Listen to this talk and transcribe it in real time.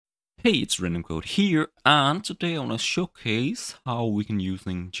Hey, it's Random Code here, and today I want to showcase how we can,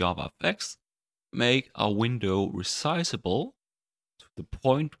 using JavaFX, make our window resizable to the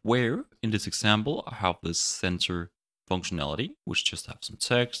point where, in this example, I have this center functionality, which just have some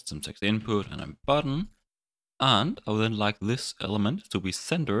text input, and a button, and I would then like this element to be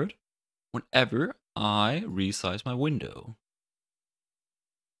centered whenever I resize my window.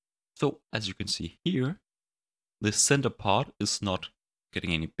 So, as you can see here, this center part is not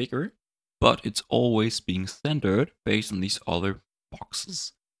getting any bigger, but it's always being centered based on these other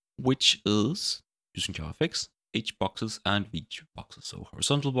boxes, which is, using JavaFX, HBoxes and VBoxes, so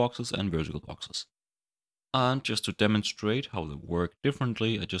horizontal boxes and vertical boxes. And just to demonstrate how they work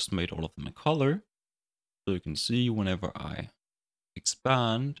differently, I just made all of them in color. So you can see whenever I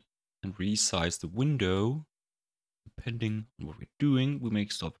expand and resize the window, depending on what we're doing, we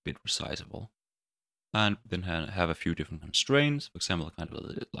make stuff a bit resizable. And then have a few different constraints. For example, kind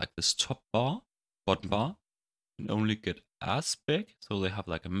of like this top bar, bottom bar, can only get as big. So they have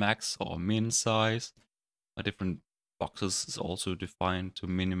like a max or a min size. A different boxes is also defined to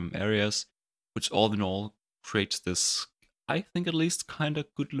minimum areas, which all in all creates this, I think at least, kind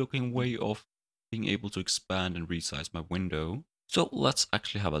of good looking way of being able to expand and resize my window. So let's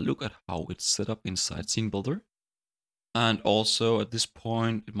actually have a look at how it's set up inside Scene Builder. And also at this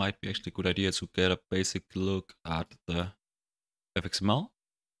point, it might be actually a good idea to get a basic look at the Fxml,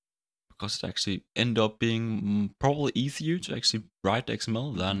 because it actually end up being probably easier to actually write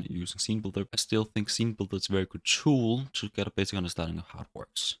XML than using Scene Builder. I still think Scene Builder is a very good tool to get a basic understanding of how it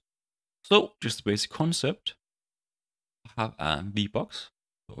works. So just the basic concept, I have a VBox,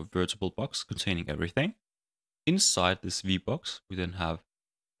 so a vertical box containing everything. Inside this VBox, we then have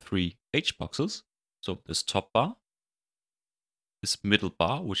 3 HBoxes. So this top bar, this middle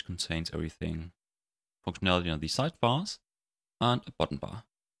bar, which contains everything, functionality on these sidebars, and a button bar.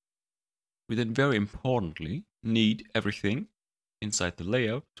 We then, very importantly, need everything inside the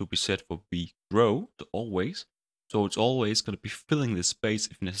layout to be set for vgrow to always. So it's always going to be filling this space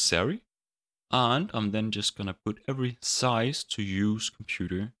if necessary. And I'm then just going to put every size to use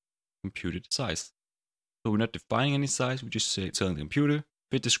computed size. So we're not defining any size, we're just telling the computer,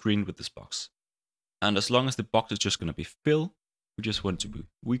 fit the screen with this box. And as long as the box is just going to be filled, we just want to be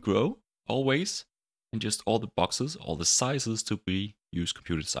vgrow always, and just all the boxes, all the sizes to be use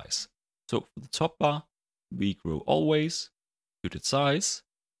computed size. So for the top bar, vgrow always, computed size.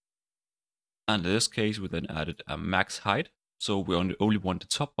 And in this case, we then added a max height. So we only want the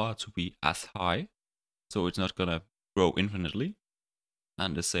top bar to be as high. So it's not gonna grow infinitely.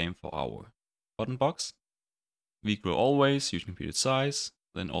 And the same for our button box. Vgrow always, use computed size,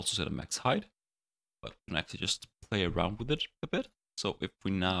 then also set a max height. But we can actually just play around with it a bit. So if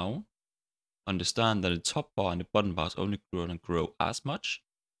we now understand that the top bar and the button bar is only gonna grow as much,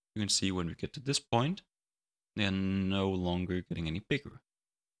 you can see when we get to this point, they're no longer getting any bigger.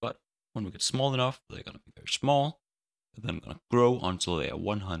 But when we get small enough, they're gonna be very small, and then gonna grow until they are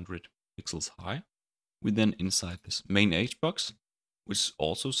 100 pixels high. We then, inside this main HBox, which is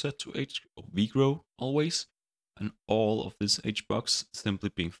also set to vgrow always, and all of this HBox simply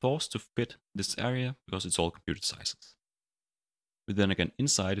being forced to fit this area because it's all computed sizes. But then again,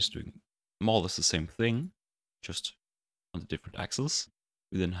 inside is doing more or less the same thing, just on the different axes.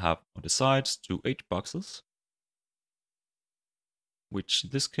 We then have on the sides 2 HBoxes, which in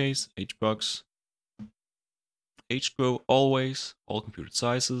this case, HBox, hgrow always, all computed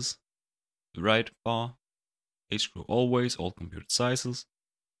sizes. The right bar, hgrow always, all computed sizes.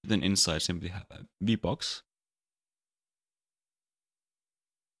 Then inside simply have a VBox.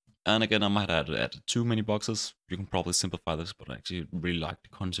 And again, I might have added too many boxes. You can probably simplify this, but I actually really like the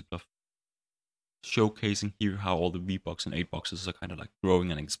concept of showcasing here how all the VBox and HBoxes are kind of like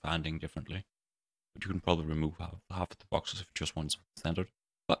growing and expanding differently. But you can probably remove half of the boxes if you just want something standard.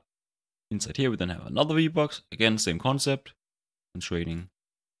 But inside here, we then have another VBox. Again, same concept, constraining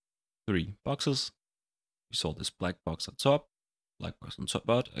 3 boxes. We saw this black box on top, black box on top,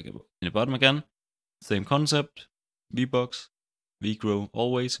 but in the bottom again, same concept, VBox, vgrow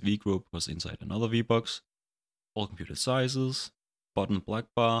always, vgrow because inside another VBox, all computed sizes, bottom black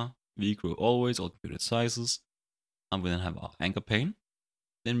bar, vgrow always, all computed sizes, and we then have our anchor pane.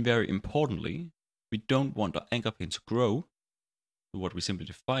 Then very importantly, we don't want our anchor pane to grow. So what we're simply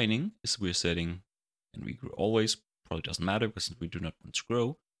defining is we're setting, and vgrow always, probably doesn't matter because we do not want to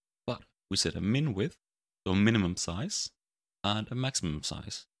grow, but we set a min width, so a minimum size, and a maximum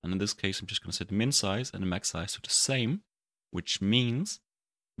size. And in this case, I'm just going to set the min size and the max size to the same, which means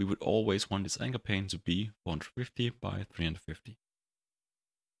we would always want this anchor pane to be 450 by 350.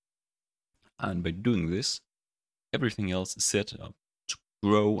 And by doing this, everything else is set up to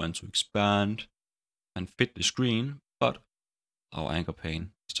grow and to expand and fit the screen, but our anchor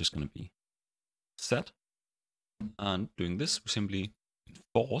pane is just going to be set. And doing this, we simply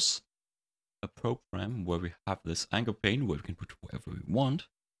enforce a program where we have this anchor pane where we can put whatever we want,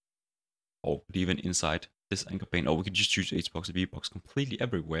 or even inside this anchor pane, or we could just choose Hbox and VBox completely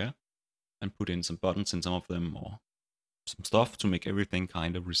everywhere and put in some buttons in some of them or some stuff to make everything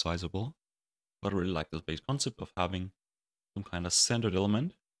kind of resizable. But I really like this base concept of having some kind of centered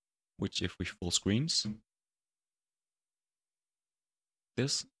element, which if we full screens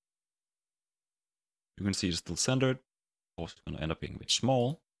this, you can see it's still centered. Of course, it's going to end up being a bit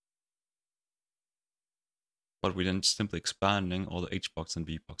small, but we're then simply expanding all the Hbox and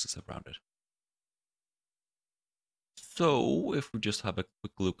VBoxes around it. So if we just have a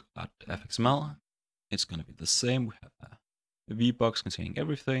quick look at Fxml, it's going to be the same. We have a VBox containing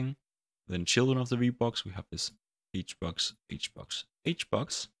everything. Then children of the VBox, we have this HBox, HBox,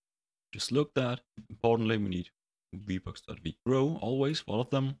 HBox. Just look that. Importantly, we need VBox.vGrow always for all of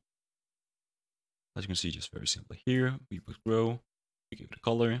them. As you can see, just very simply here, VBox grow, we give it a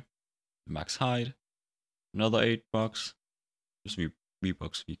color, the max height, another 8box, just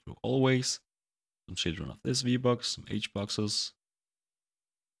VBox vGrow always, some children of this VBox, some HBoxes,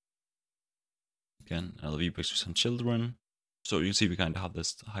 again another VBox with some children. So you can see we kind of have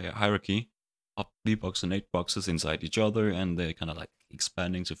this hierarchy of VBox and 8boxes inside each other, and they're kind of like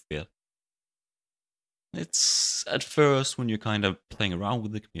expanding to fit. It's at first when you're kind of playing around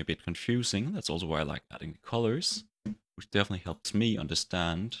with it, can be a bit confusing. That's also why I like adding the colors, which definitely helps me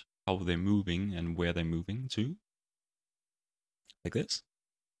understand how they're moving and where they're moving to. Like this.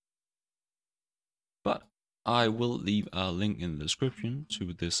 But I will leave a link in the description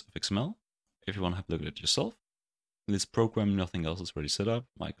to this Fxml if you want to have a look at it yourself. In this program, nothing else is already set up.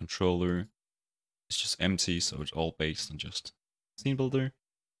 My controller is just empty, so it's all based on just scene builder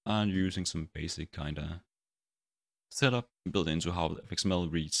and using some basic kind of setup built into how the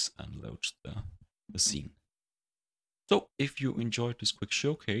Fxml reads and loads the scene. So if you enjoyed this quick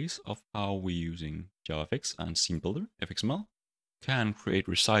showcase of how we're using JavaFX and scene builder, Fxml can create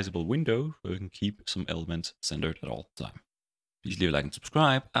resizable windows where we can keep some elements centered at all time. Please leave a like and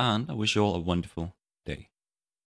subscribe, and I wish you all a wonderful day.